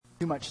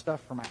Too much stuff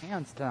for my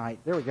hands tonight.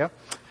 There we go.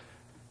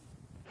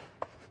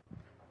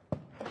 I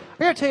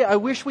gotta tell you, I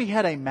wish we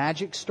had a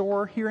magic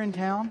store here in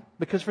town,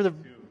 because for the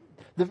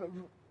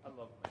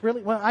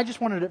really, well, I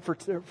just wanted it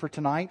for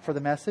tonight, for the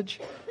message,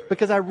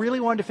 because I really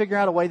wanted to figure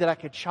out a way that I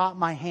could chop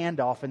my hand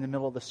off in the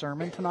middle of the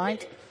sermon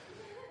tonight,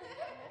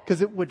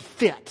 because it would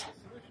fit.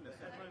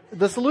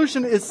 The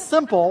solution is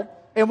simple,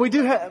 and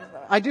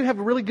I do have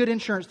really good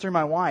insurance through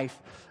my wife,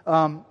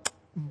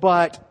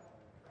 but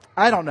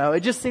I don't know.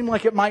 It just seemed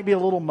like it might be a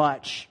little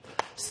much.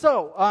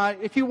 So,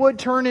 if you would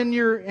turn in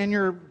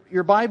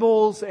your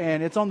Bibles,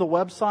 and it's on the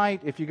website.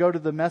 If you go to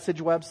the message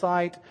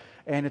website,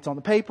 and it's on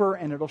the paper,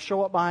 and it'll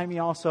show up behind me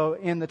also.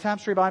 In the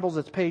Tapestry Bibles,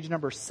 it's page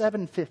number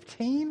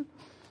 715.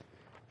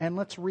 And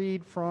let's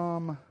read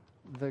from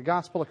the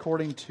Gospel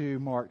According to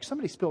Mark.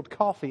 Somebody spilled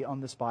coffee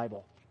on this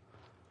Bible.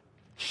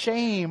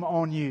 Shame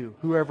on you,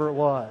 whoever it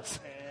was.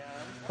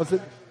 Was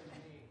it?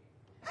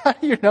 How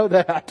do you know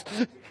that?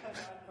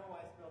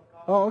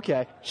 Oh,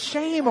 okay.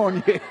 Shame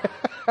on you. He's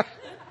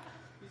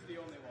the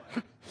only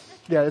one.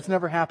 Yeah, it's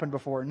never happened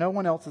before. No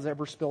one else has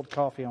ever spilled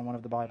coffee on one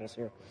of the Bibles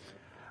here.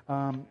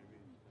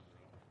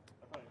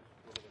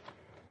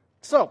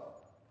 So,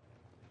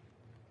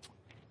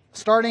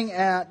 starting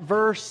at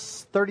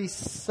verse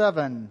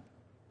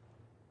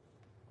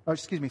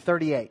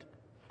 38.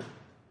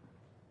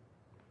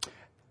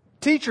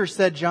 Teacher,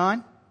 said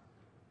John,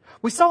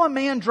 we saw a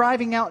man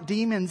driving out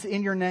demons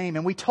in your name,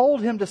 and we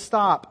told him to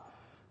stop,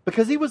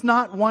 because he was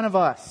not one of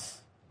us.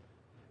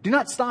 Do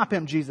not stop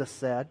him, Jesus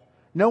said.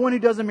 No one who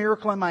does a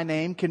miracle in my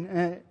name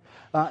can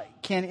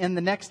in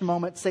the next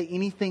moment say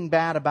anything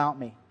bad about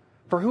me.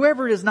 For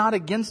whoever is not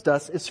against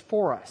us is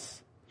for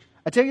us.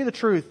 I tell you the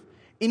truth,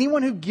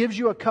 anyone who gives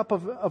you a cup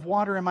of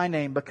water in my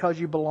name because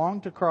you belong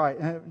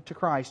to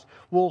Christ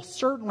will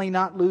certainly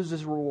not lose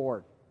his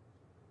reward.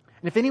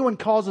 And if anyone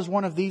causes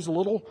one of these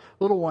little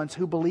ones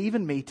who believe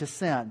in me to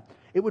sin,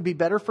 it would be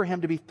better for him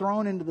to be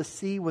thrown into the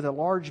sea with a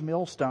large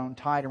millstone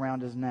tied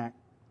around his neck.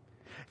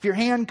 If your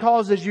hand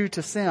causes you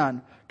to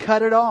sin,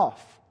 cut it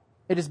off.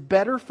 It is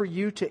better for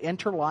you to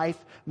enter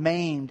life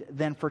maimed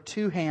than with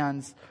 2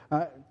 hands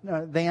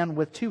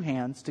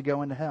to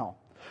go into hell,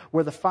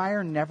 where the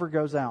fire never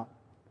goes out.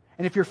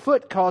 And if your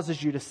foot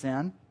causes you to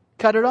sin,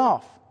 cut it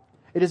off.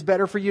 It is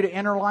better for you to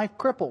enter life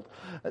crippled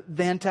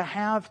than to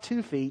have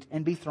 2 feet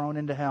and be thrown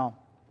into hell.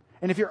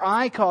 And if your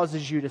eye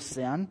causes you to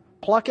sin,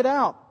 pluck it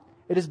out.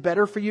 It is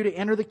better for you to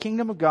enter the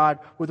kingdom of God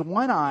with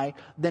 1 eye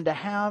than to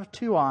have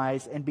 2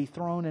 eyes and be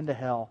thrown into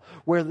hell,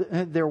 where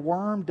their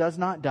worm does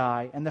not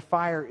die and the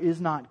fire is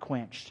not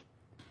quenched.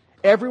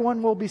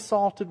 Everyone will be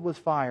salted with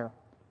fire.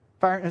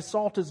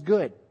 Salt is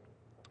good,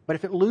 but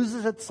if it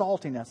loses its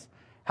saltiness,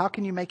 how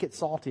can you make it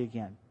salty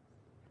again?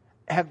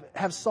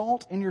 Have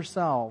salt in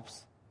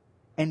yourselves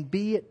and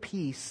be at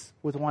peace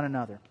with one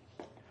another.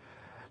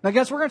 Now,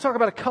 guys, we're going to talk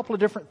about a couple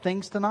of different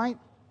things tonight,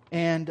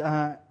 and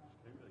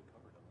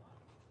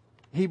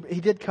he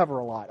did cover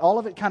a lot. All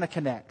of it kind of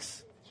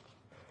connects,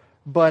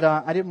 but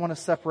I didn't want to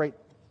separate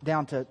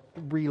down to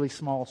really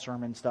small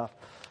sermon stuff. Are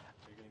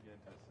you going to get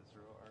into the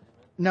Cicero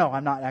argument? No,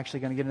 I'm not actually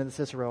going to get into the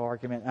Cicero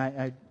argument.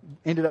 I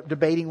ended up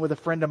debating with a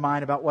friend of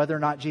mine about whether or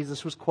not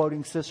Jesus was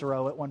quoting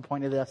Cicero at one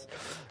point of this,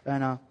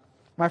 and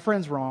my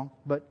friend's wrong,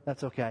 but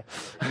that's okay.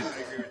 I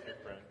agree with your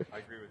friend. I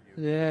agree with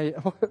you. Yeah.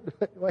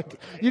 Wait,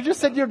 you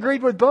just said you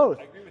agreed with both.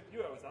 I agree with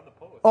you. I was on the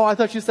post. Oh, I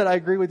thought you said I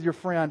agree with your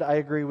friend. I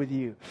agree with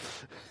you.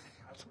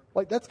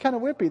 Like, that's kind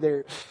of wimpy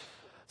there.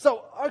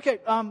 So, okay,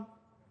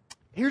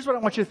 here's what I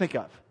want you to think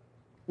of.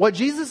 What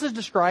Jesus is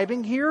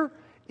describing here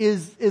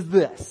is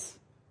this.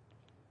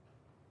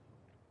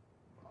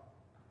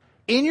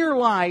 In your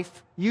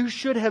life, you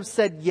should have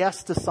said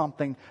yes to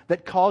something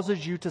that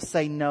causes you to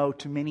say no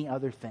to many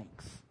other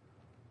things.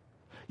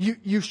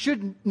 You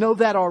should know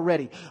that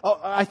already.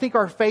 I think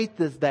our faith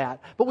is that.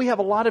 But we have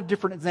a lot of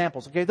different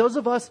examples. Okay, those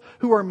of us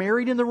who are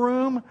married in the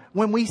room,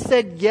 when we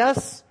said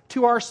yes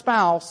to our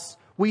spouse,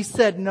 we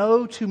said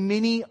no to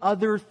many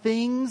other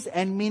things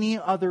and many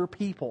other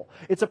people.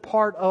 It's a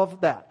part of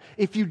that.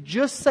 If you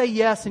just say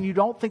yes and you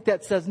don't think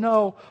that says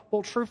no,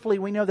 well, truthfully,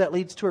 we know that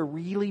leads to a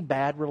really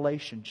bad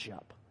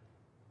relationship.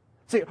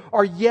 See,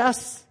 our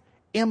yes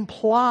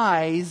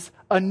implies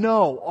a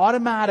no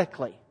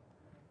automatically.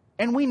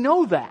 And we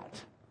know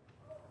that.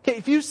 Okay,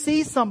 if you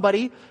see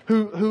somebody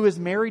who is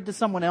married to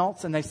someone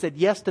else and they said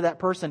yes to that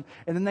person,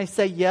 and then they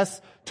say yes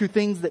to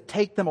things that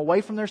take them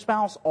away from their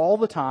spouse all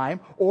the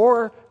time,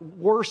 or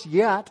worse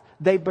yet,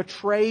 they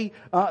betray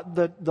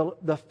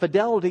the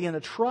fidelity and the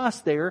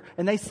trust there,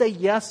 and they say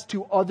yes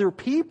to other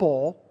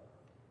people,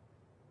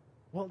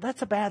 well,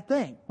 that's a bad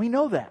thing. We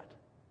know that.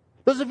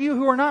 Those of you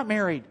who are not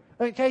married,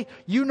 okay,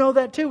 you know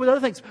that too with other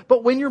things.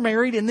 But when you're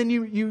married and then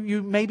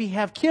you maybe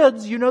have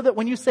kids, you know that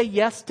when you say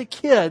yes to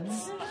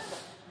kids,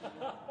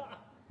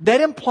 that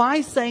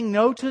implies saying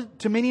no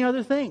to many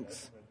other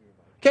things.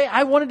 Okay,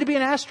 I wanted to be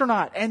an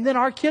astronaut, and then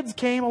our kids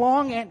came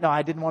along, and no,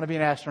 I didn't want to be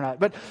an astronaut.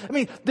 But I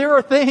mean, there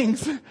are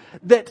things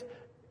that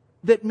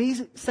me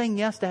saying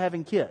yes to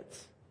having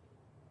kids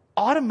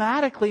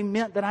automatically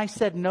meant that I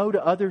said no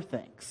to other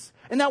things.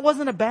 And that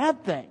wasn't a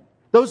bad thing.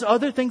 Those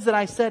other things that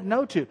I said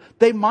no to,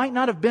 they might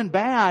not have been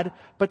bad,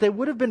 but they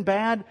would have been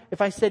bad if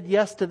I said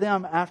yes to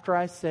them after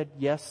I said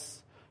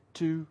yes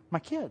to my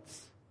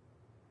kids.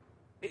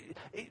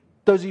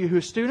 Those of you who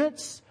are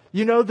students,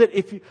 you know that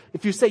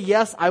if you say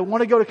yes, I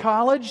want to go to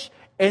college,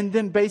 and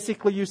then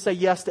basically you say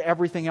yes to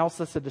everything else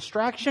that's a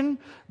distraction,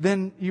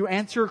 then you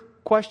answer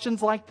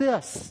questions like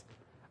this.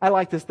 I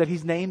like this, that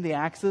he's named the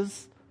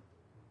axes.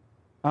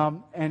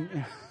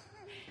 And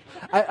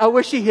I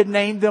wish he had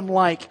named them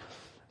like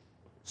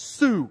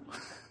Sue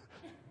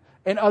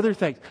and other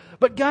things.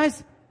 But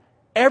guys,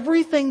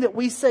 everything that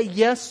we say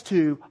yes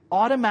to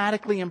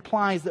automatically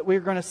implies that we're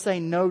going to say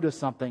no to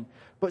something.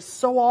 But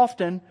so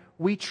often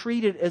we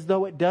treat it as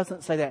though it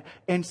doesn't say that.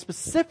 And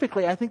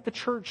specifically, I think the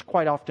church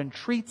quite often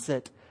treats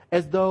it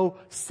as though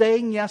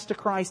saying yes to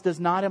Christ does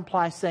not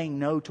imply saying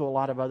no to a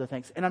lot of other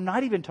things. And I'm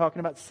not even talking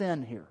about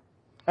sin here.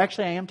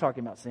 Actually, I am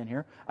talking about sin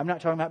here. I'm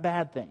not talking about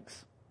bad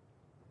things.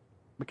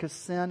 Because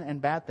sin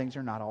and bad things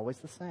are not always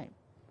the same.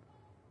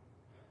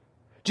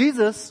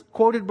 Jesus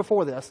quoted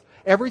before this,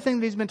 everything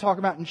that he's been talking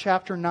about in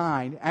chapter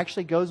 9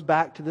 actually goes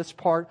back to this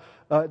part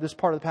of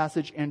the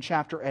passage in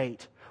chapter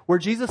 8, where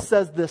Jesus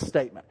says this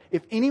statement: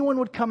 if anyone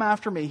would come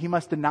after me, he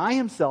must deny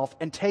himself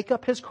and take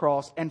up his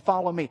cross and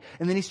follow me.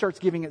 And then he starts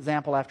giving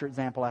example after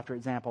example after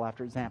example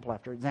after example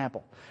after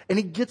example. And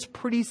he gets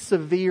pretty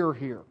severe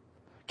here.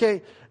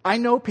 Okay, I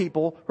know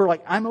people who are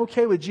like, I'm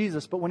okay with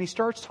Jesus, but when he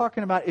starts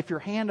talking about if your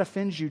hand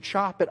offends you,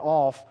 chop it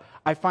off,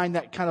 I find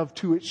that kind of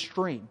too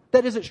extreme.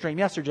 That is extreme.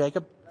 Yes, sir,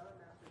 Jacob?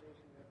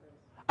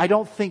 I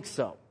don't think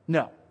so.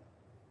 No.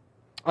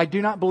 I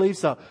do not believe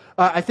so.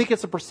 I think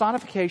it's a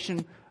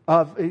personification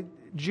of...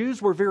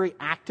 Jews were very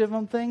active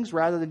on things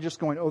rather than just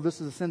going, oh, this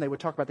is a sin. They would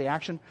talk about the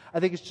action. I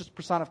think it's just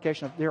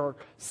personification of there are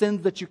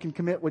sins that you can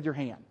commit with your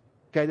hand.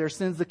 Okay, there are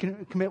sins that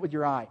can commit with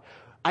your eye.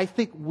 I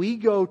think we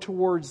go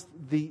towards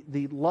the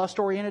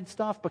lust-oriented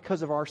stuff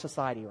because of our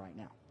society right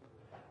now.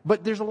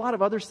 But there's a lot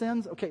of other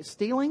sins. Okay,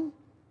 stealing.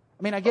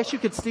 I mean, I guess you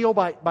could steal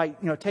by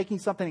taking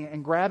something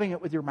and grabbing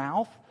it with your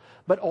mouth.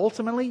 But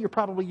ultimately, you're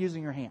probably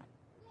using your hand.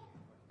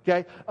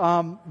 Okay,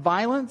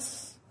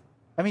 violence.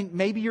 I mean,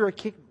 maybe you're a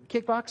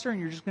kickboxer and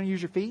you're just going to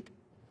use your feet.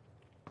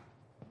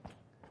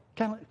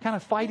 Kind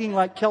of fighting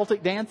like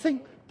Celtic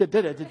dancing.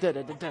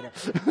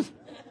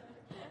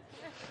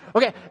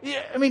 Okay,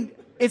 yeah, I mean,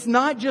 it's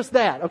not just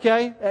that,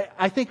 okay?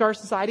 I think our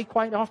society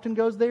quite often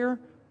goes there,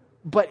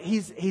 but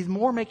he's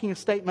more making a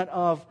statement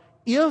of,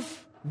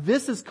 if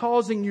this is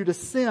causing you to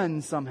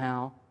sin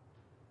somehow,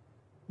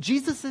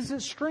 Jesus is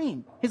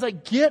extreme. He's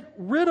like, get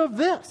rid of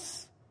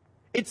this.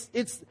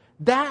 It's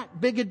that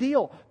big a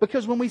deal.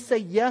 Because when we say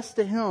yes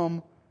to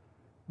him,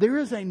 there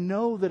is a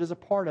no that is a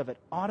part of it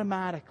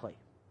automatically.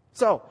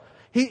 So,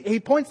 he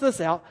points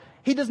this out.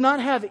 He does not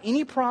have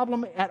any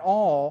problem at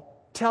all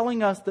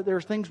telling us that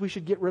there's things we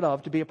should get rid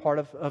of to be a part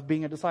of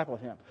being a disciple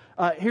of him.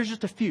 Here's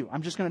just a few.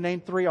 I'm just going to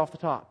name 3 off the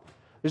top.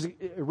 There's a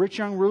rich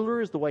young ruler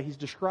is the way he's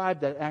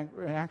described. That an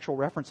actual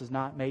reference is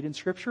not made in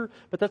Scripture,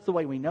 but that's the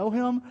way we know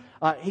him.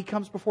 He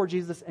comes before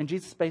Jesus, and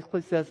Jesus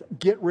basically says,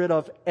 get rid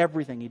of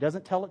everything. He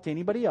doesn't tell it to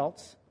anybody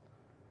else.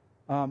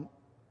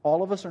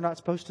 All of us are not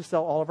supposed to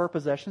sell all of our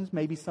possessions.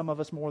 Maybe some of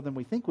us more than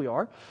we think we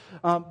are.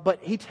 But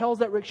he tells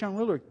that rich young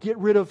ruler, get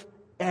rid of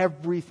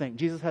everything.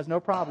 Jesus has no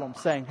problem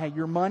saying, hey,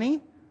 your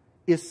money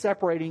is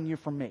separating you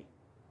from me.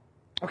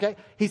 Okay?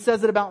 He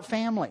says it about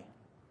family.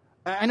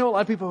 I know a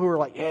lot of people who are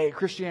like, hey,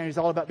 Christianity is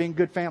all about being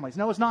good families.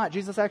 No, it's not.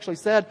 Jesus actually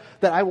said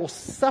that I will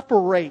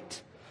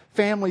separate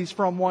families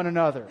from one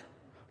another.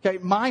 Okay?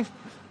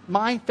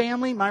 My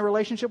family, my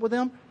relationship with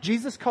them,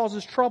 Jesus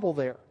causes trouble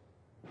there.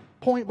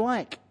 Point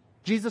blank.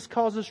 Jesus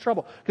causes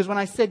trouble. Because when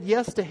I said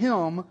yes to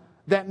him,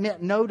 that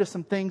meant no to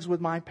some things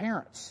with my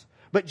parents.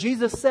 But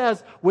Jesus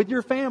says, with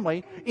your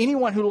family,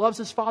 anyone who loves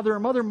his father or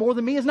mother more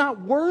than me is not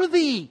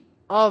worthy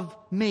of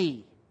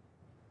me.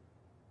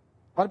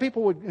 A lot of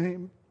people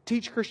would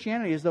teach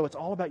Christianity as though it's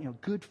all about,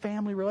 good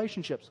family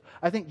relationships.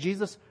 I think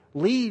Jesus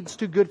leads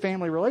to good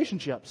family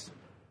relationships.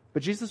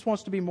 But Jesus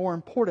wants to be more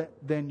important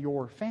than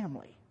your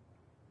family.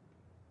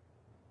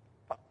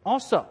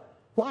 Also,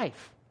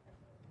 life.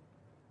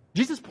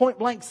 Jesus point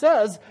blank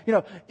says,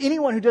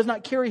 anyone who does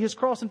not carry his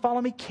cross and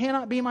follow me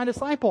cannot be my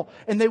disciple.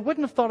 And they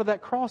wouldn't have thought of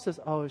that cross as,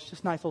 oh, it's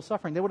just nice little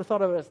suffering. They would have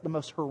thought of it as the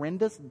most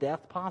horrendous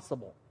death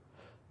possible.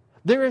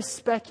 There is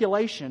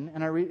speculation,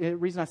 and the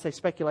reason I say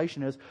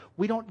speculation is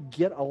we don't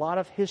get a lot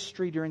of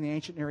history during the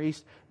ancient Near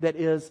East that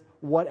is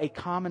what a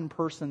common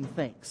person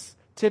thinks.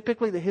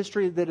 Typically, the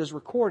history that is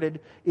recorded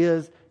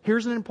is,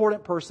 here's an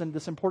important person,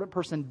 this important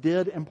person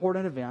did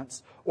important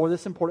events, or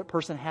this important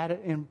person had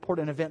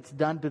important events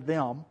done to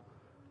them.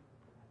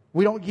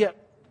 We don't get,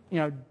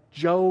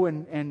 Joe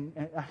and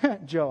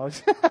Joe.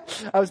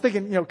 I was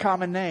thinking,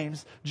 common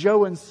names.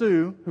 Joe and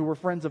Sue, who were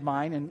friends of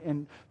mine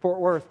in Fort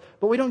Worth.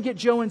 But we don't get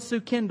Joe and Sue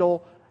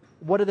Kendall,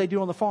 what do they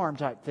do on the farm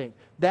type thing.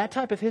 That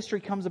type of history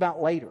comes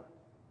about later.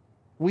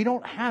 We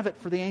don't have it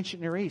for the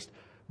ancient Near East.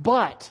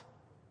 But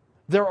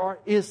there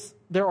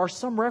are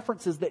some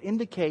references that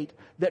indicate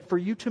that for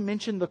you to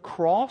mention the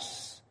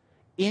cross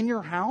in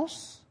your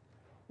house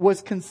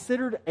was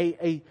considered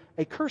a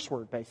curse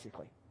word,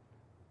 basically.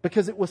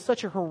 Because it was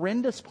such a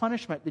horrendous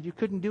punishment that you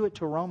couldn't do it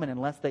to a Roman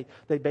unless they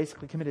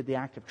basically committed the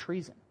act of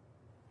treason.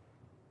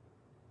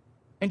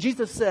 And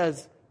Jesus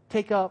says,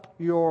 take up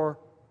your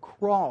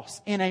cross.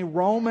 In a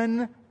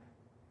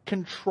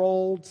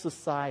Roman-controlled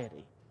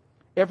society,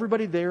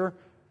 everybody there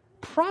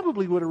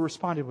probably would have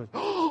responded with,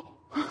 oh!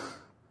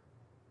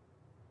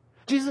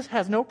 Jesus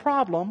has no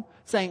problem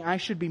saying, I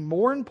should be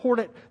more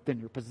important than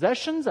your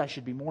possessions. I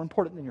should be more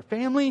important than your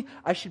family.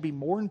 I should be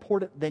more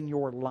important than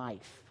your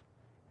life.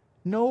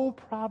 No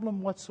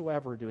problem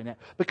whatsoever doing that.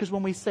 Because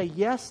when we say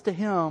yes to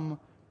Him,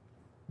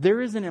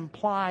 there is an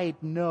implied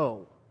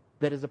no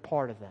that is a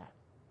part of that.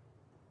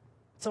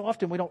 So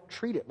often we don't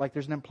treat it like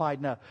there's an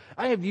implied no.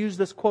 I have used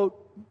this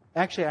quote.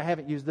 Actually, I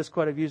haven't used this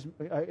quote. I've used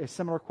a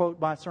similar quote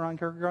by Søren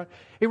Kierkegaard.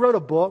 He wrote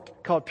a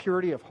book called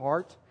Purity of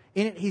Heart.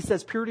 In it, he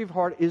says purity of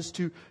heart is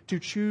to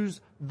choose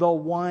the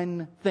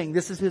one thing.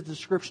 This is his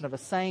description of a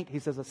saint. He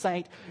says a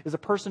saint is a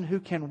person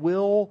who can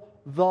will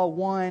the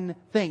one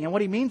thing. And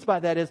what he means by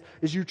that is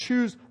you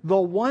choose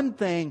the one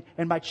thing,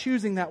 and by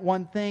choosing that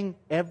one thing,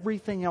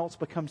 everything else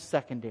becomes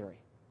secondary.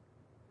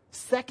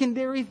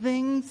 Secondary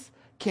things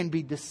can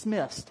be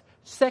dismissed.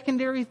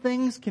 Secondary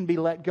things can be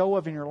let go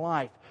of in your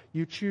life.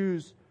 You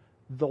choose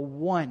the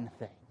one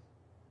thing.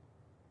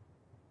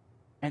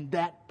 And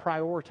that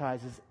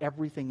prioritizes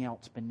everything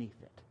else beneath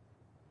it.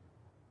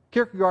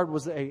 Kierkegaard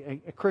was a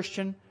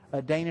Christian,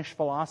 a Danish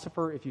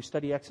philosopher. If you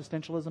study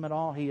existentialism at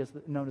all, he is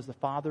known as the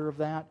father of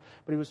that.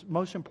 But he was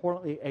most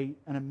importantly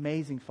an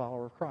amazing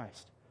follower of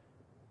Christ.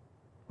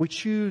 We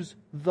choose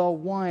the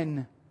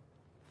one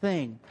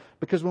thing.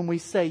 Because when we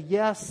say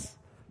yes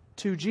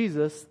to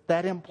Jesus,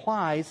 that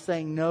implies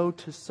saying no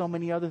to so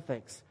many other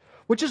things.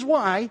 Which is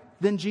why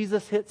then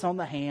Jesus hits on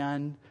the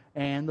hand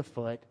and the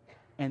foot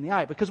and the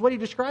eye. Because what he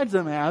describes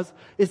them as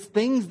is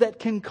things that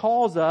can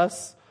cause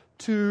us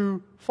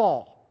to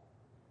fall.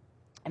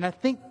 And I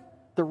think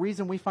the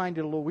reason we find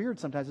it a little weird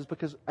sometimes is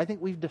because I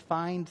think we've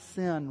defined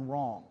sin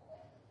wrong.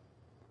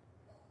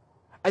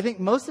 I think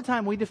most of the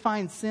time we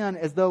define sin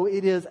as though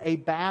it is a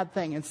bad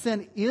thing. And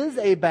sin is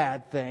a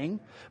bad thing,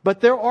 but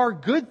there are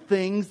good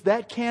things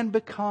that can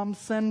become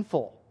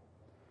sinful.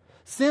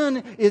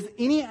 Sin is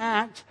any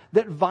act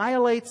that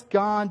violates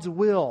God's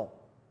will.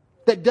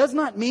 That does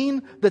not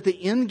mean that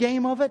the end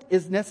game of it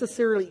is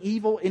necessarily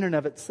evil in and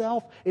of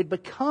itself. It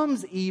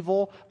becomes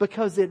evil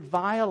because it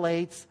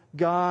violates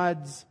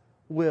God's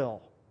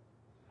will.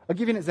 I'll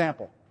give you an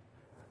example.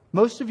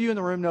 Most of you in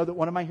the room know that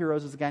one of my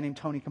heroes is a guy named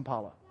Tony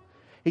Campolo.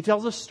 He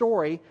tells a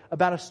story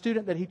about a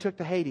student that he took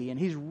to Haiti, and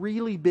he's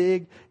really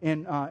big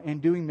in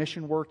doing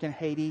mission work in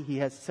Haiti. He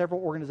has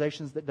several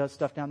organizations that does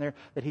stuff down there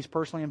that he's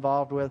personally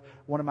involved with.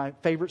 One of my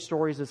favorite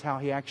stories is how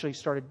he actually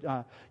started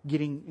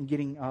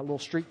getting little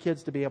street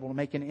kids to be able to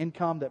make an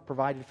income that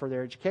provided for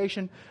their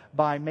education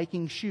by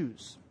making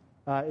shoes.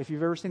 If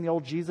you've ever seen the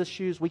old Jesus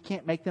shoes, we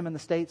can't make them in the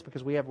States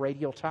because we have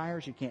radial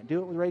tires. You can't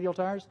do it with radial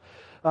tires.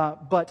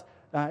 But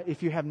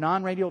if you have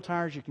non-radial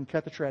tires, you can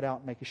cut the tread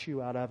out and make a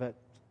shoe out of it.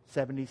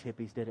 70s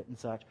hippies did it and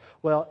such.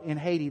 Well, in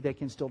Haiti, they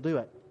can still do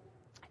it.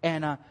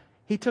 And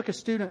he took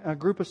a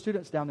group of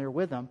students down there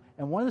with him.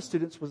 And one of the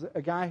students was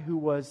a guy who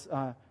was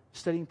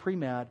studying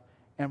pre-med.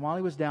 And while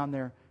he was down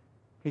there,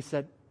 he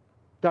said,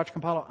 Dr.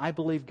 Campolo, I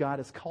believe God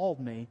has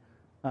called me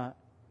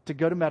to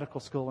go to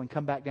medical school and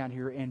come back down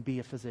here and be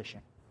a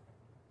physician.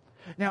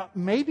 Now,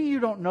 maybe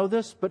you don't know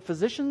this, but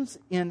physicians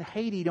in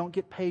Haiti don't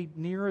get paid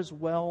near as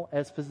well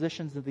as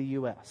physicians in the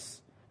U.S.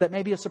 That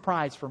may be a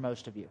surprise for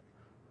most of you. It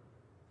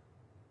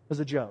was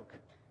a joke.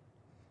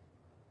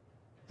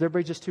 Is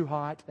everybody just too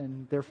hot?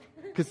 And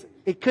because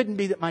it couldn't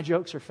be that my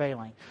jokes are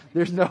failing.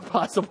 There's no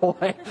possible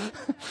way.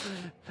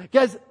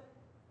 Guys,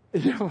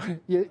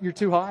 you're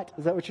too hot?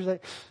 Is that what you're saying?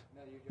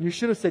 You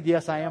should have said,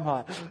 yes, I am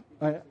hot.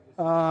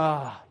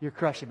 You're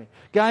crushing me.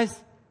 Guys,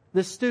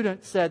 this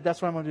student said,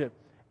 that's what I'm going to do.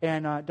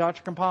 And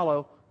Dr.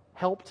 Campolo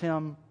helped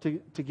him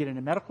to get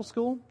into medical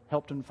school,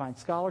 helped him find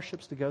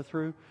scholarships to go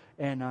through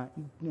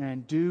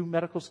and do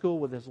medical school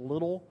with as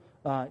little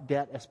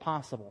debt as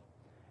possible.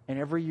 And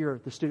every year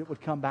the student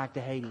would come back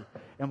to Haiti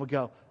and would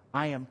go,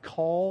 I am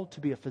called to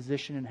be a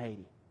physician in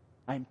Haiti.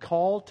 I am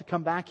called to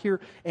come back here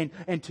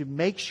and to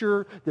make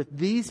sure that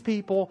these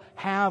people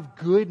have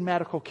good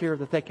medical care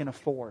that they can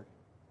afford.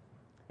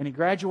 And he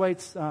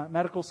graduates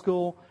medical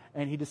school,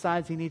 and he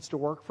decides he needs to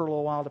work for a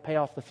little while to pay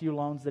off the few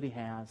loans that he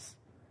has.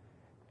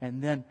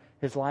 And then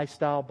his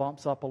lifestyle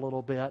bumps up a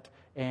little bit,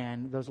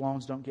 and those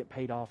loans don't get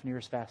paid off near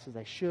as fast as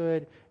they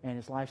should, and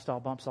his lifestyle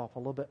bumps off a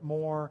little bit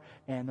more,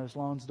 and those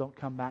loans don't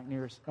come back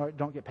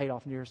don't get paid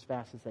off near as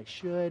fast as they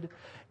should.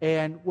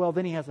 And well,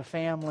 then he has a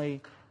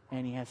family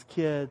and he has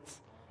kids.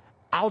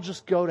 I'll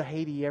just go to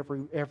Haiti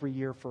every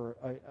year for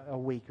a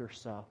week or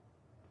so.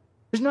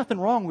 There's nothing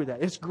wrong with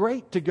that. It's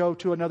great to go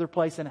to another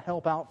place and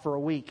help out for a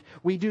week.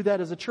 We do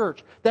that as a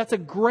church. That's a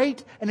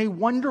great and a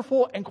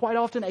wonderful and quite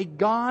often a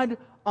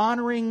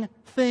God-honoring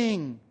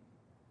thing.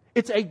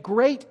 It's a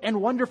great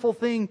and wonderful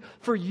thing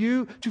for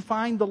you to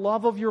find the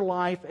love of your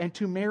life and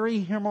to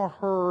marry him or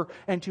her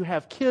and to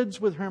have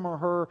kids with him or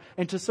her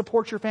and to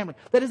support your family.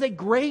 That is a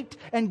great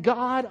and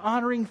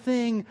God-honoring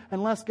thing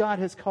unless God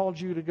has called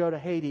you to go to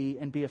Haiti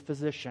and be a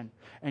physician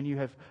and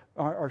you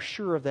are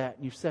sure of that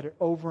and you've said it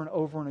over and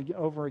over and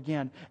over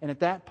again. And at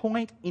that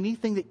point,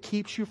 anything that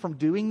keeps you from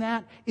doing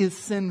that is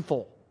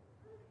sinful.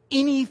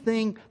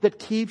 Anything that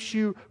keeps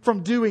you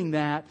from doing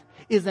that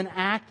is an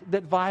act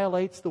that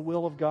violates the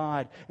will of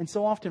God. And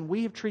so often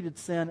we have treated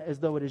sin as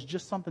though it is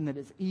just something that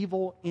is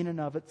evil in and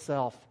of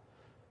itself.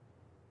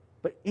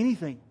 But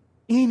anything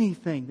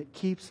that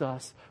keeps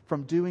us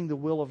from doing the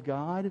will of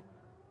God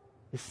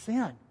is sin.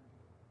 I think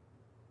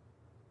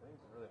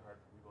it's really hard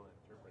for people to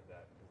interpret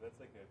that because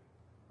that's like a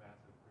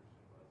massive Christian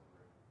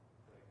buzzword.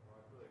 Like, well,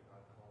 I feel like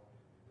God called me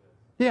to do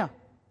this. Yeah.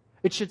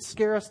 It should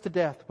scare us to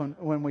death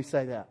when we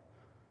say that.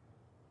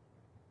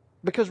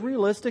 Because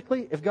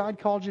realistically, if God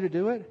called you to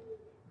do it,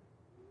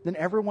 then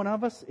every one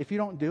of us, if you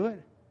don't do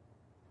it,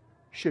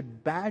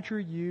 should badger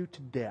you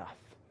to death.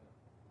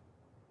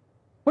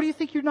 What do you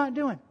think you're not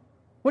doing?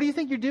 What do you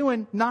think you're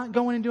doing not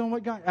going and doing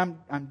what God...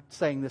 I'm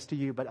saying this to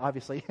you, but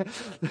obviously...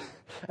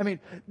 I mean,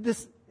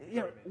 this...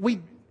 You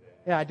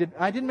know, I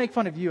didn't make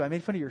fun of you. I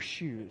made fun of your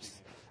shoes.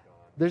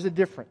 There's a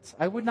difference.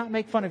 I would not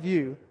make fun of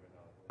you,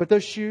 but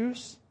those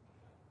shoes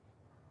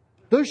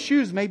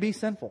may be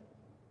sinful.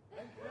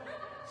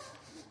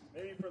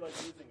 Maybe for like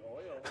using oil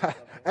or something.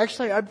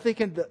 Actually, I'm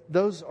thinking that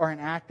those are an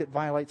act that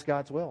violates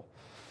God's will.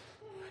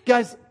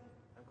 Guys,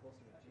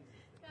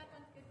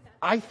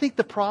 I think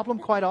the problem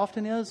quite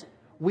often is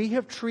we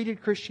have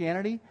treated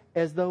Christianity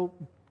as though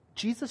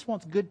Jesus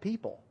wants good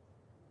people.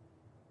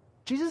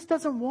 Jesus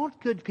doesn't want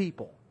good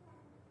people.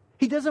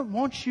 He doesn't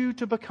want you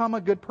to become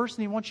a good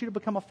person. He wants you to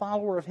become a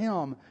follower of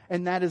Him,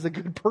 and that is a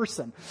good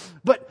person.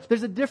 But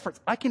there's a difference.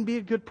 I can be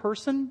a good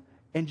person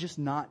and just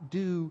not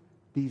do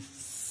these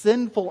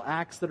sinful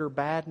acts that are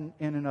bad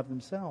in and of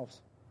themselves.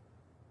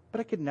 But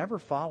I could never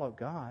follow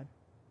God.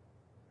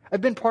 I've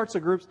been parts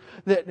of groups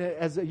that,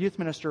 as a youth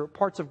minister,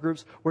 parts of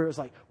groups where it was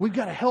like, we've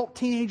got to help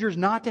teenagers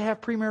not to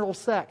have premarital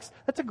sex.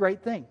 That's a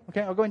great thing.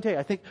 Okay, I'll go ahead and tell you.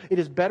 I think it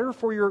is better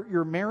for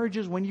your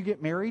marriages when you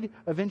get married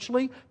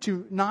eventually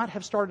to not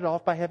have started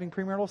off by having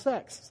premarital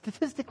sex.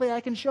 Statistically,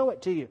 I can show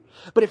it to you.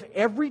 But if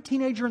every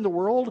teenager in the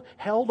world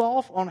held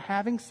off on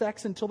having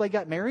sex until they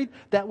got married,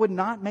 that would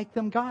not make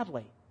them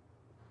godly.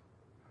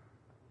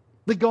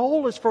 The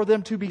goal is for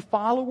them to be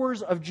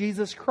followers of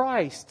Jesus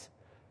Christ,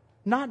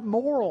 not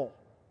moral.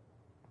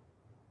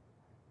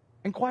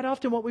 And quite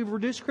often what we've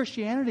reduced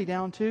Christianity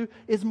down to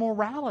is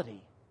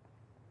morality.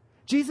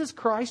 Jesus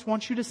Christ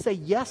wants you to say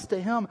yes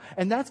to Him,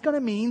 and that's going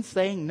to mean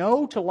saying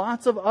no to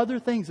lots of other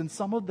things, and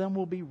some of them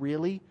will be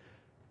really,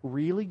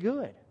 really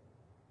good.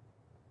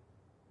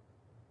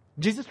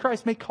 Jesus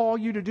Christ may call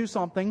you to do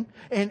something,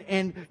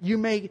 and you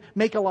may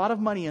make a lot of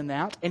money in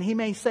that, and He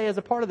may say as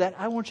a part of that,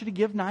 I want you to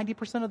give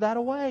 90% of that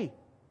away.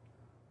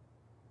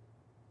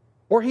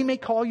 Or He may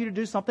call you to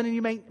do something, and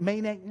you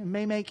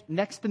may make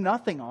next to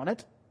nothing on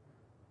it.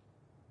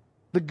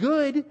 The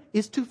good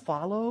is to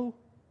follow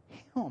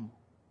Him.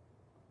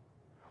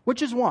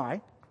 Which is why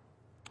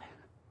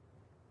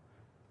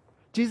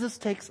Jesus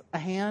takes a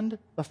hand,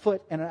 a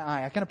foot, and an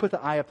eye. I kind of put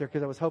the eye up there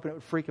because I was hoping it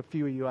would freak a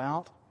few of you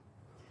out.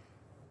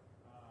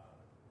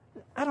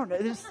 I don't know.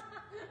 There's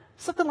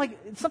something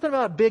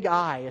about a big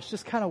eye. It's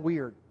just kind of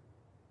weird.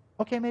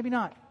 Okay, maybe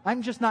not.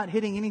 I'm just not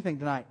hitting anything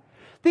tonight.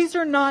 These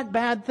are not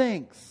bad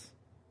things.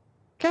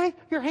 Okay?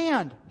 Your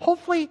hand.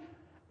 Hopefully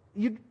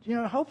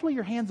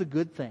your hand's a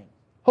good thing.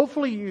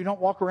 Hopefully you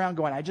don't walk around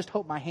going, I just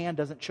hope my hand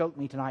doesn't choke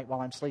me tonight while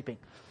I'm sleeping.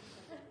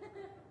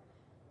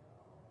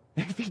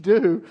 If you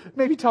do,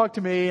 maybe talk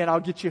to me and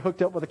I'll get you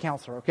hooked up with a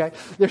counselor, okay?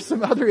 There's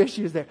some other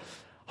issues there.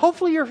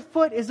 Hopefully your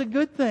foot is a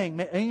good thing.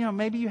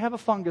 Maybe you have a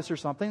fungus or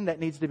something that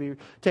needs to be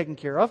taken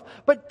care of.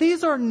 But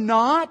these are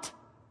not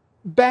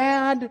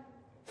bad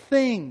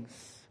things.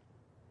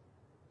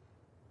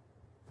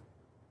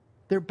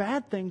 They're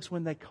bad things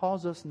when they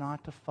cause us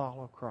not to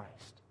follow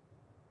Christ.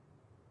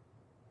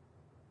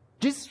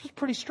 Jesus was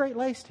pretty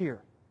straight-laced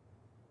here.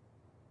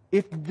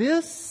 If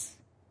this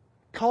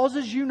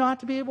causes you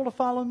not to be able to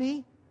follow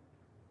me,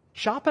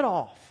 chop it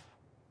off.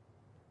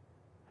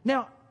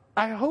 Now,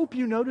 I hope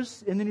you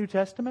notice in the New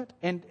Testament,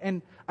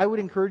 and I would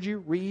encourage you,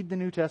 read the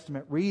New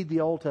Testament, read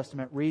the Old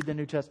Testament, read the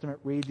New Testament,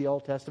 read the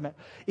Old Testament.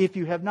 If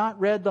you have not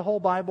read the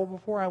whole Bible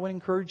before, I would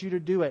encourage you to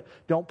do it.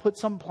 Don't put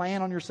some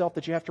plan on yourself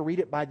that you have to read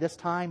it by this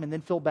time and then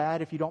feel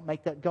bad if you don't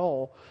make that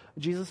goal.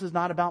 Jesus is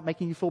not about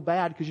making you feel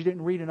bad because you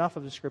didn't read enough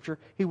of the Scripture.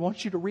 He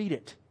wants you to read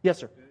it. Yes,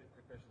 sir. Quick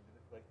question.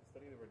 Like the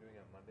study that we're doing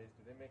on Mondays,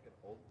 do they make an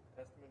Old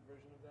Testament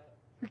version of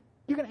that?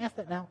 You're going to ask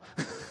that now?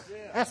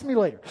 Yeah. Ask me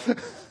later. You said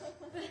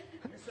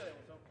it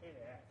was okay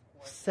to ask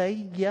questions.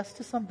 Say yes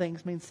to some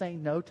things means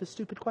saying no to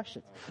stupid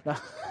questions. No.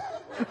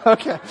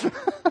 Okay.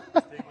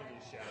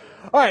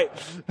 All right.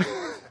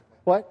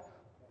 What?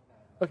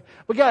 Okay.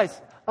 But guys,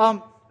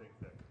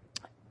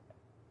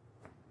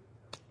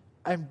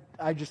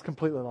 I just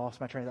completely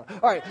lost my train of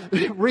thought. All right.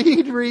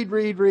 Read.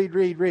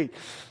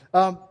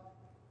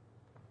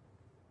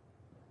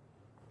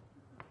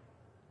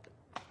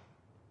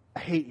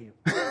 hate you.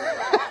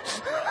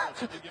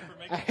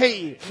 I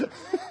hate you.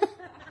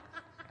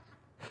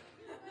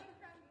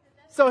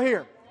 So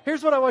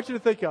here's what I want you to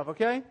think of,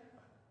 okay?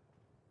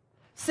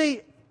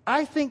 See,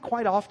 I think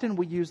quite often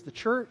we use the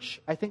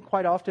church. I think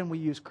quite often we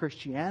use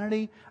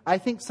Christianity. I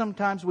think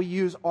sometimes we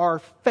use our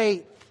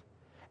faith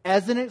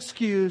as an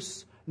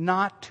excuse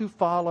not to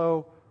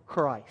follow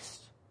Christ.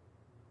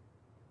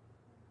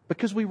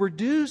 Because we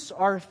reduce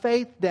our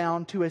faith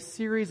down to a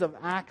series of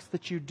acts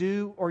that you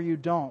do or you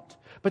don't.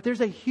 But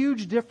there's a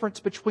huge difference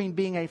between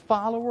being a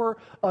follower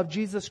of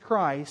Jesus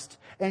Christ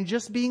and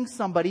just being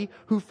somebody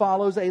who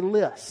follows a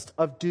list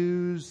of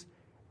do's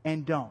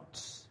and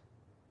don'ts.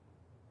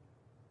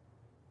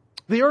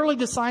 The early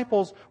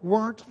disciples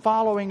weren't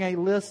following a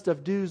list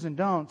of do's and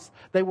don'ts.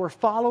 They were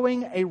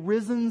following a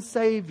risen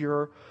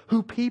Savior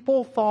who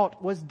people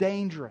thought was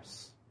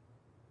dangerous.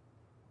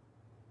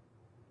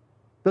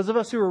 Those of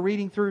us who are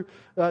reading through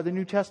the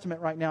New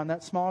Testament right now in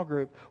that small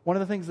group, one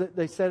of the things that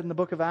they said in the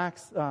book of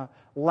Acts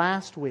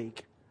last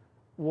week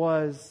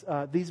was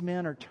these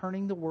men are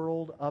turning the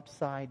world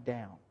upside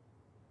down.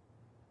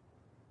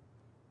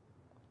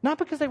 Not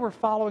because they were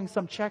following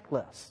some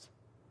checklist.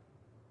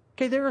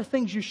 Okay, there are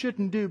things you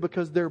shouldn't do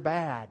because they're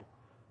bad.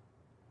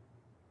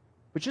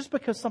 But just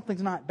because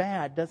something's not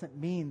bad doesn't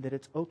mean that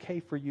it's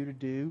okay for you to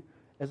do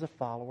as a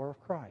follower of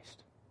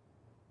Christ.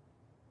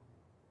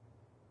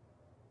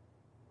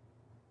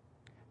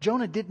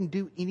 Jonah didn't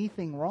do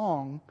anything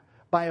wrong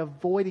by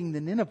avoiding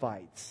the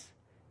Ninevites.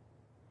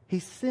 He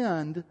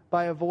sinned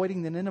by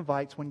avoiding the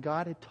Ninevites when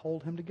God had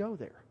told him to go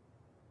there.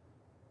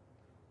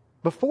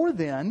 Before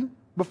then,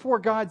 before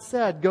God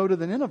said, go to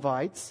the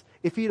Ninevites,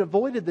 if he had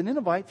avoided the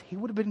Ninevites, he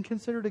would have been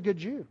considered a good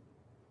Jew.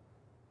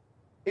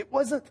 It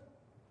wasn't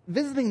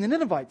visiting the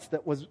Ninevites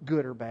that was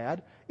good or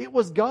bad. It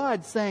was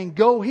God saying,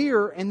 go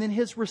here, and then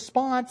his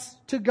response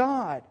to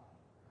God.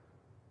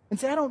 And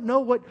say, I don't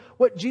know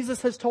what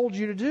Jesus has told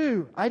you to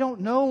do. I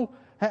don't know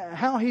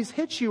how he's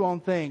hit you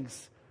on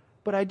things.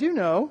 But I do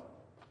know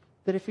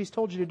that if he's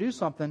told you to do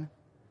something,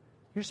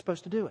 you're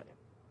supposed to do it.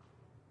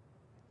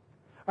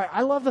 All right,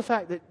 I love the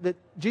fact that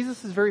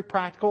Jesus is very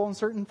practical in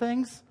certain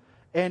things.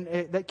 And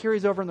that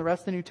carries over in the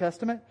rest of the New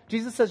Testament.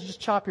 Jesus says,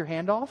 just chop your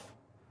hand off.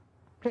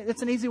 Okay,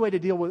 that's an easy way to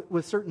deal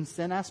with certain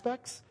sin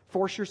aspects.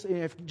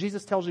 If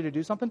Jesus tells you to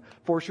do something,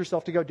 force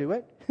yourself to go do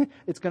it.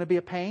 It's going to be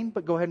a pain,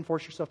 but go ahead and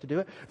force yourself to do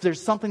it. If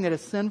there's something that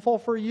is sinful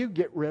for you,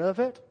 get rid of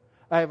it.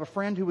 I have a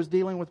friend who was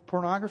dealing with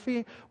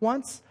pornography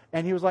once,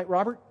 and he was like,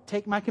 Robert,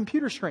 take my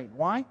computer screen.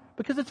 Why?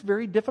 Because it's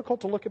very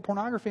difficult to look at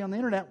pornography on the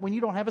internet when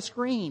you don't have a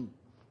screen.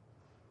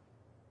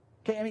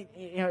 Okay, I mean,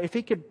 if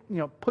he could,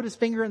 put his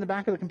finger in the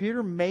back of the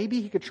computer, maybe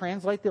he could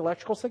translate the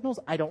electrical signals.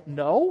 I don't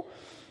know.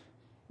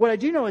 What I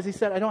do know is he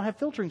said, I don't have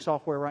filtering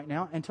software right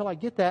now. Until I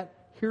get that,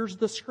 here's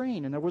the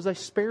screen. And there was a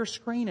spare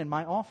screen in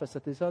my office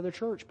at this other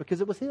church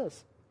because it was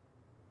his.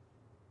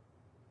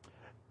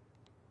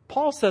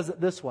 Paul says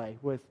it this way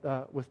with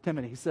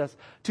Timothy. He says,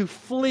 to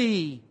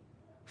flee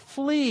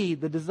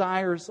the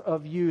desires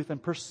of youth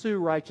and pursue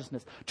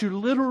righteousness. To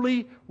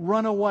literally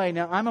run away.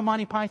 Now, I'm a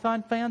Monty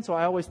Python fan, so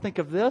I always think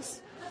of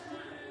this.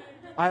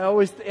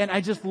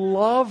 I just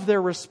love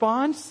their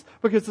response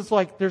because it's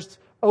like there's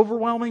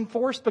overwhelming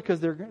force because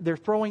they're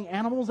throwing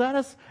animals at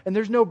us and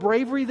there's no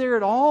bravery there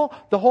at all.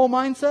 The whole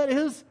mindset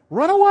is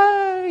run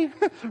away,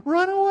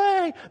 run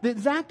away. The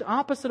exact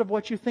opposite of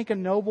what you think a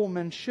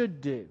nobleman should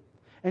do.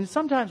 And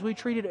sometimes we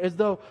treat it as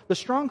though the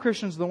strong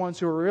Christians are the ones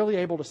who are really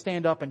able to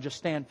stand up and just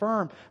stand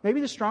firm. Maybe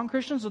the strong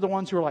Christians are the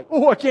ones who are like,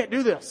 oh, I can't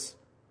do this.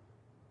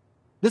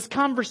 This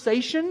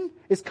conversation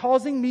is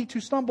causing me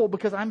to stumble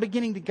because I'm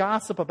beginning to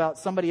gossip about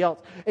somebody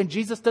else. And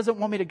Jesus doesn't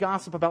want me to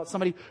gossip about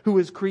somebody who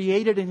is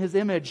created in His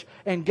image.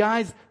 And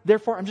guys,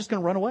 therefore, I'm just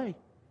going to run away.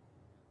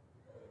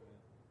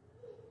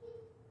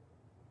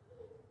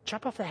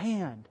 Chop off the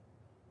hand.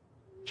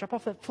 Chop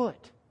off that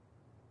foot.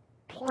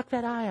 Pluck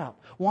that eye out.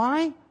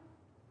 Why?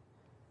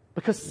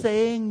 Because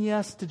saying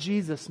yes to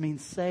Jesus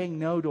means saying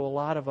no to a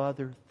lot of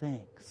other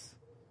things.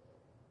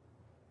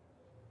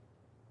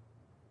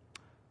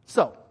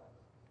 So,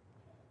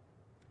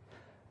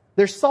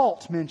 there's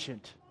salt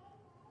mentioned.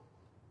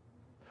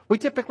 We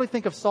typically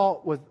think of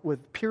salt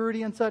with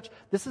purity and such.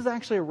 This is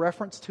actually a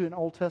reference to an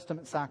Old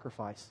Testament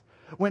sacrifice.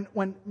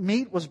 When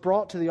meat was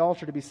brought to the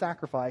altar to be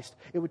sacrificed,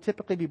 it would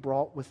typically be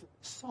brought with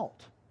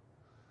salt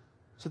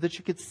so that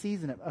you could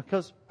season it.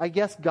 Because I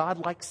guess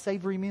God likes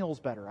savory meals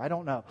better. I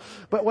don't know.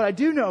 But what I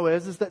do know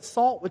is that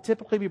salt would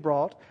typically be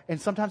brought, and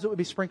sometimes it would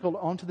be sprinkled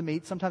onto the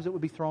meat. Sometimes it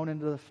would be thrown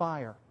into the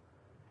fire.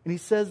 And He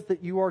says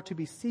that you are to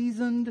be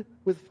seasoned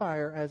with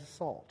fire as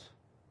salt.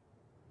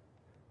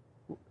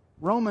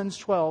 Romans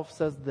 12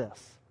 says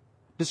this.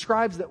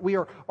 Describes that we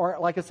are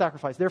like a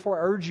sacrifice. Therefore,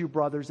 I urge you,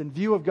 brothers, in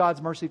view of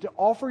God's mercy, to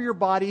offer your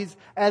bodies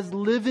as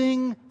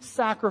living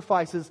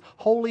sacrifices,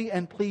 holy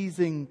and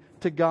pleasing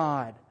to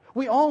God.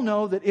 We all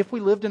know that if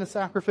we lived in a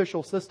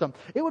sacrificial system,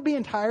 it would be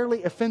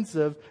entirely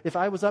offensive if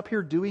I was up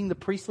here doing the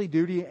priestly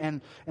duty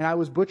and I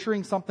was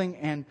butchering something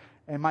and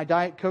my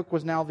Diet Coke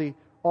was now the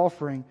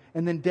offering.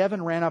 And then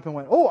Devin ran up and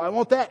went, oh, I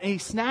want that. And he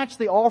snatched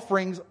the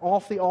offerings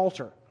off the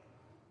altar.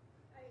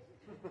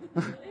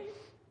 Yeah,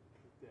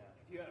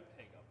 if you got a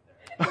peg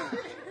up there.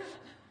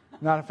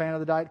 Not a fan of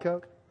the Diet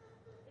Coke?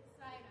 It's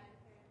cyanide,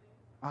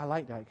 apparently. I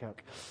like Diet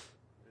Coke.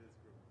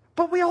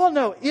 But we all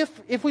know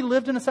if we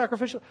lived in a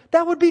sacrificial,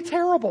 that would be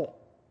terrible.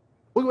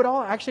 We would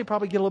all actually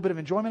probably get a little bit of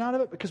enjoyment out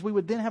of it because we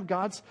would then have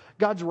God's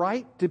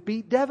right to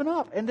beat Devin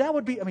up. And that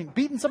would be,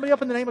 beating somebody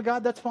up in the name of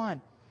God, that's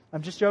fine.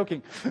 I'm just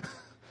joking.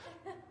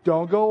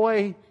 Don't go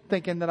away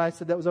thinking that I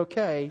said that was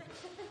okay.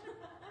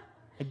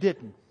 I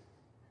didn't.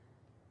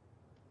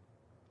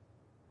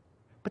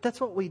 But that's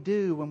what we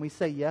do when we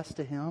say yes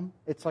to Him.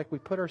 It's like we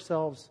put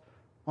ourselves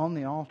on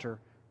the altar.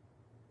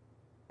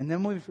 And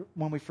then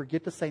when we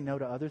forget to say no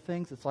to other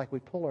things, it's like we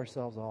pull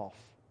ourselves off.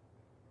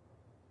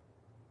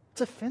 It's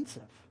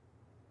offensive.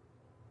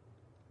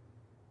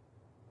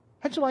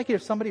 How'd you like it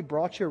if somebody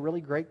brought you a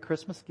really great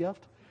Christmas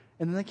gift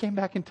and then they came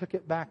back and took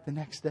it back the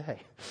next day?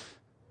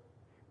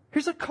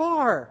 Here's a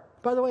car.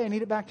 By the way, I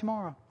need it back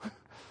tomorrow.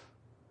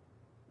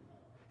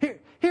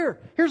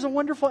 Here's a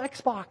wonderful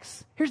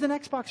Xbox. Here's an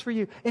Xbox for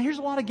you. And here's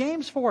a lot of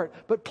games for it.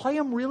 But play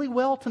them really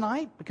well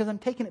tonight because I'm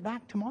taking it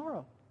back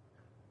tomorrow.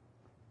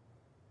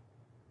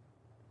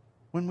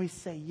 When we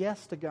say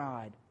yes to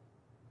God,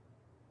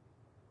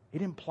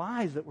 it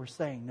implies that we're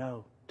saying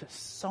no to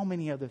so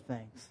many other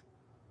things.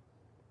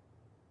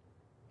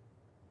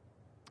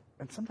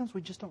 And sometimes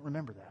we just don't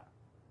remember that.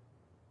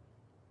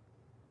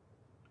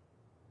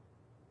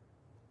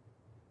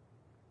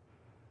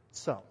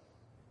 So,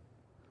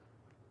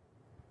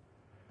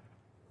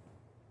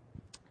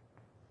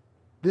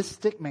 this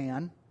stick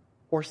man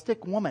or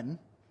stick woman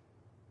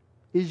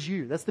is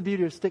you. That's the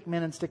beauty of stick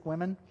men and stick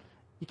women.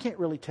 You can't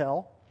really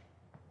tell.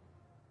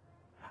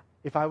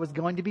 If I was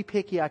going to be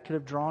picky, I could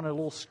have drawn a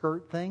little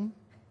skirt thing.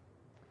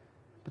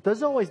 But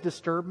those always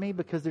disturb me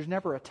because there's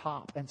never a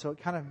top. And so it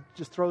kind of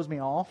just throws me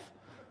off.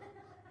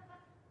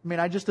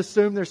 I just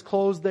assume there's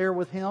clothes there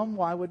with him.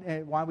 Why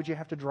would you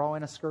have to draw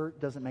in a skirt?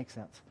 Doesn't make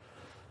sense.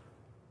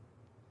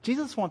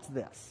 Jesus wants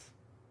this.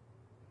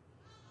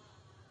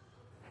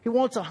 He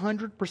wants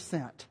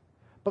 100%.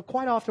 But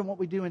quite often what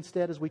we do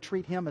instead is we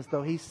treat Him as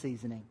though He's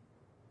seasoning.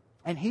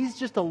 And He's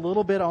just a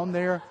little bit on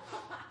there.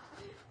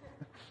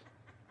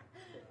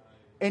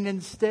 And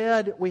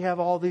instead we have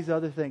all these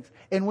other things.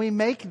 And we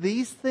make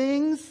these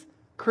things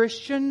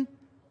Christian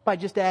by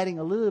just adding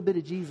a little bit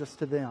of Jesus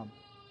to them.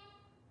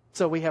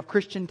 So we have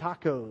Christian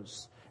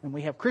tacos. And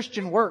we have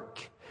Christian work.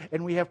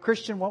 And we have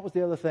Christian, what was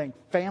the other thing?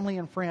 Family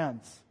and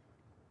friends.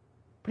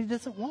 But He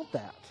doesn't want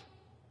that.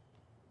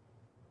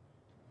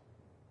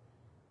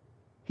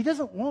 He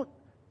doesn't want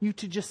you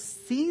to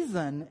just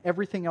season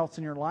everything else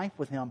in your life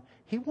with Him.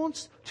 He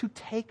wants to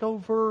take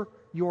over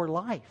your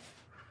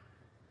life.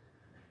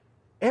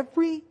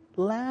 Every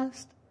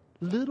last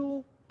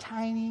little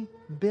tiny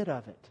bit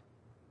of it.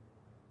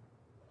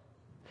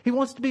 He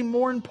wants to be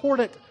more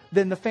important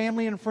than the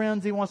family and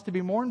friends. He wants to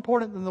be more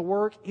important than the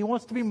work. He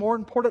wants to be more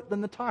important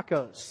than the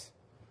tacos.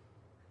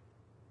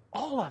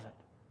 All of it.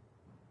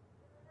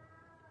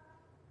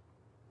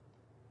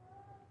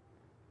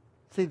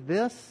 See,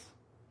 this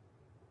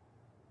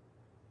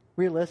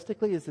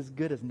realistically is as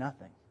good as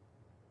nothing.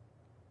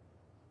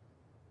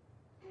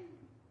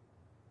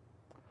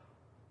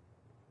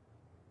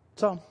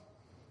 So,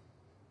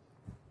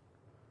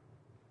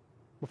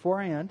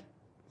 before I end,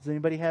 does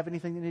anybody have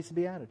anything that needs to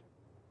be added?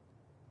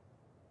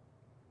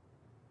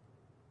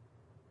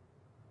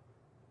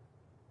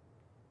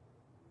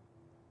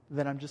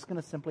 Then I'm just going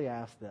to simply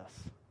ask this.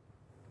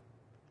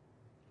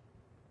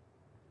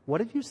 What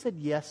have you said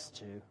yes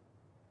to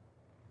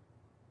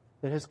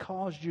that has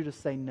caused you to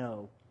say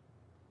no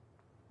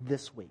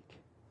this week?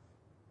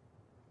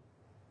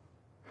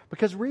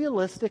 Because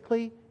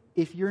realistically,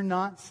 if you're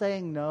not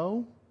saying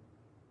no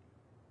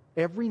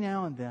every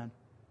now and then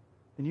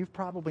you've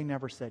probably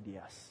never said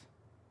yes.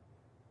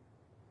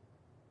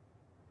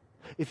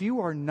 If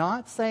you are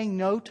not saying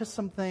no to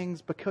some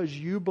things because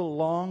you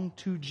belong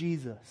to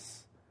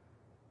Jesus,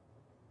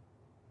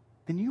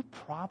 then you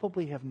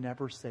probably have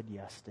never said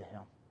yes to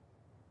Him.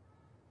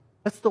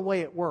 That's the way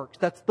it works.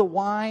 That's the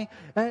why.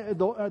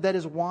 That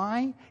is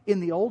why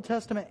in the Old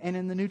Testament and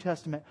in the New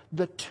Testament,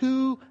 the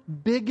two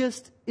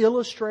biggest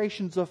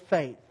illustrations of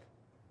faith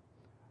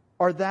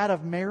are that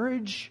of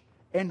marriage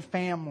and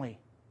family.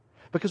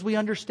 Because we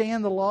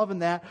understand the love in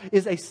that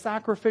is a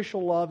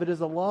sacrificial love. It is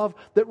a love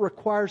that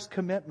requires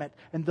commitment.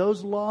 And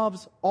those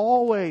loves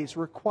always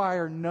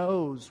require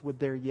no's with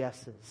their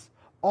yeses.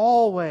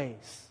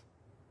 Always.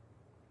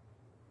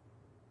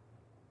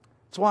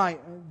 That's why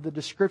the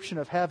description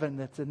of heaven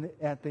that's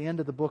at the end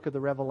of the book of the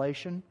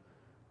Revelation,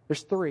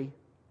 there's 3.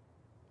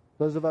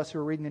 Those of us who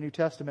are reading the New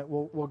Testament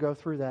will go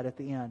through that at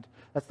the end.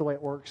 That's the way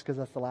it works because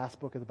that's the last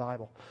book of the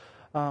Bible.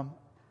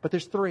 But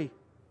there's 3.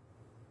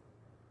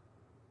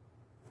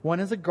 One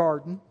is a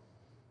garden,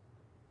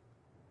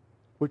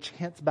 which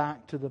hints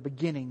back to the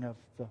beginning of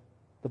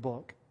the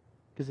book.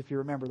 Because if you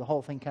remember, the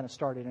whole thing kind of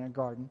started in a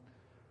garden.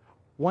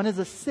 One is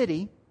a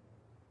city.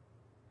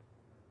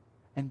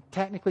 And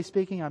technically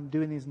speaking, I'm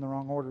doing these in the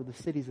wrong order. The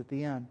city's at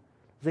the end.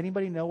 Does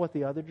anybody know what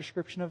the other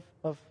description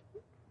of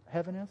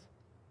heaven is?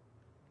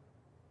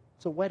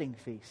 It's a wedding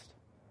feast.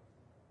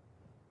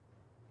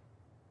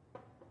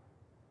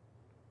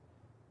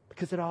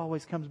 Because it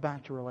always comes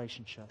back to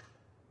relationship.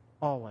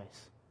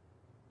 Always.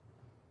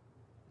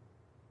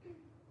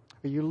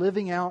 Are you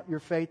living out your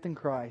faith in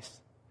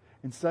Christ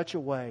in such a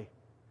way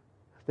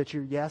that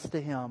your yes to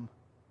Him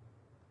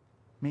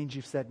means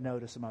you've said no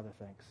to some other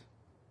things?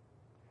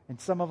 And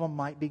some of them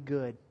might be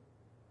good.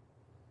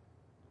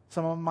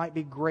 Some of them might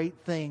be great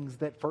things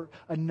that for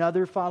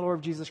another follower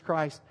of Jesus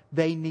Christ,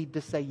 they need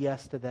to say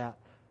yes to that.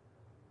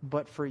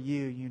 But for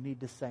you, you need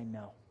to say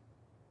no.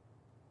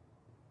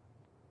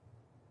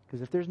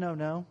 Because if there's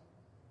no,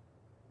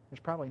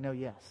 there's probably no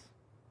yes.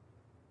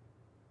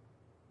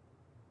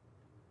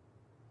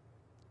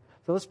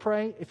 So let's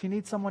pray. If you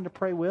need someone to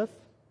pray with,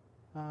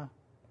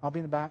 I'll be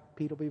in the back.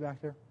 Pete will be back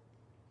there.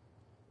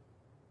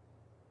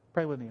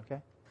 Pray with me,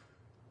 okay?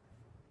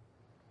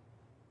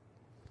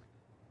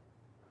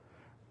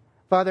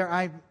 Father,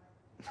 I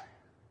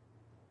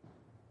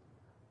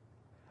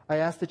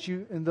ask that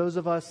you, and those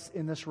of us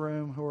in this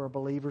room who are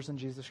believers in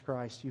Jesus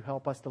Christ, you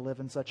help us to live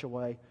in such a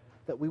way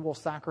that we will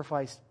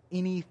sacrifice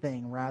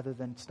anything rather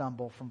than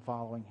stumble from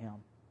following Him.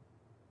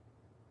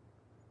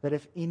 That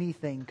if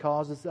anything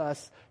causes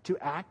us to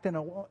act in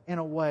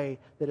a way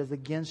that is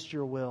against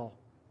your will,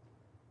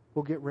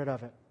 we'll get rid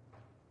of it.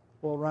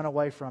 We'll run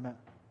away from it.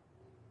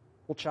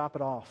 We'll chop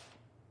it off.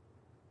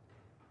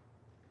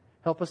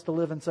 Help us to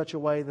live in such a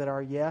way that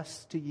our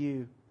yes to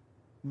you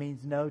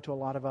means no to a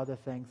lot of other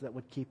things that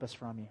would keep us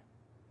from you.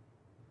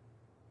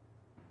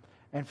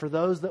 And for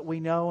those that we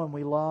know and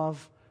we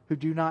love who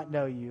do not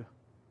know you,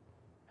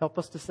 help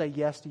us to say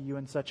yes to you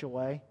in such a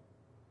way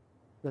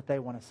that they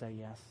want to say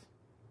yes.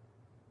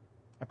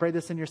 I pray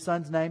this in your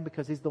Son's name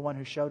because He's the one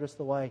who showed us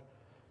the way,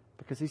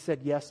 because He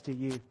said yes to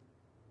you,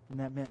 and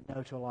that meant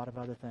no to a lot of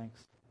other things.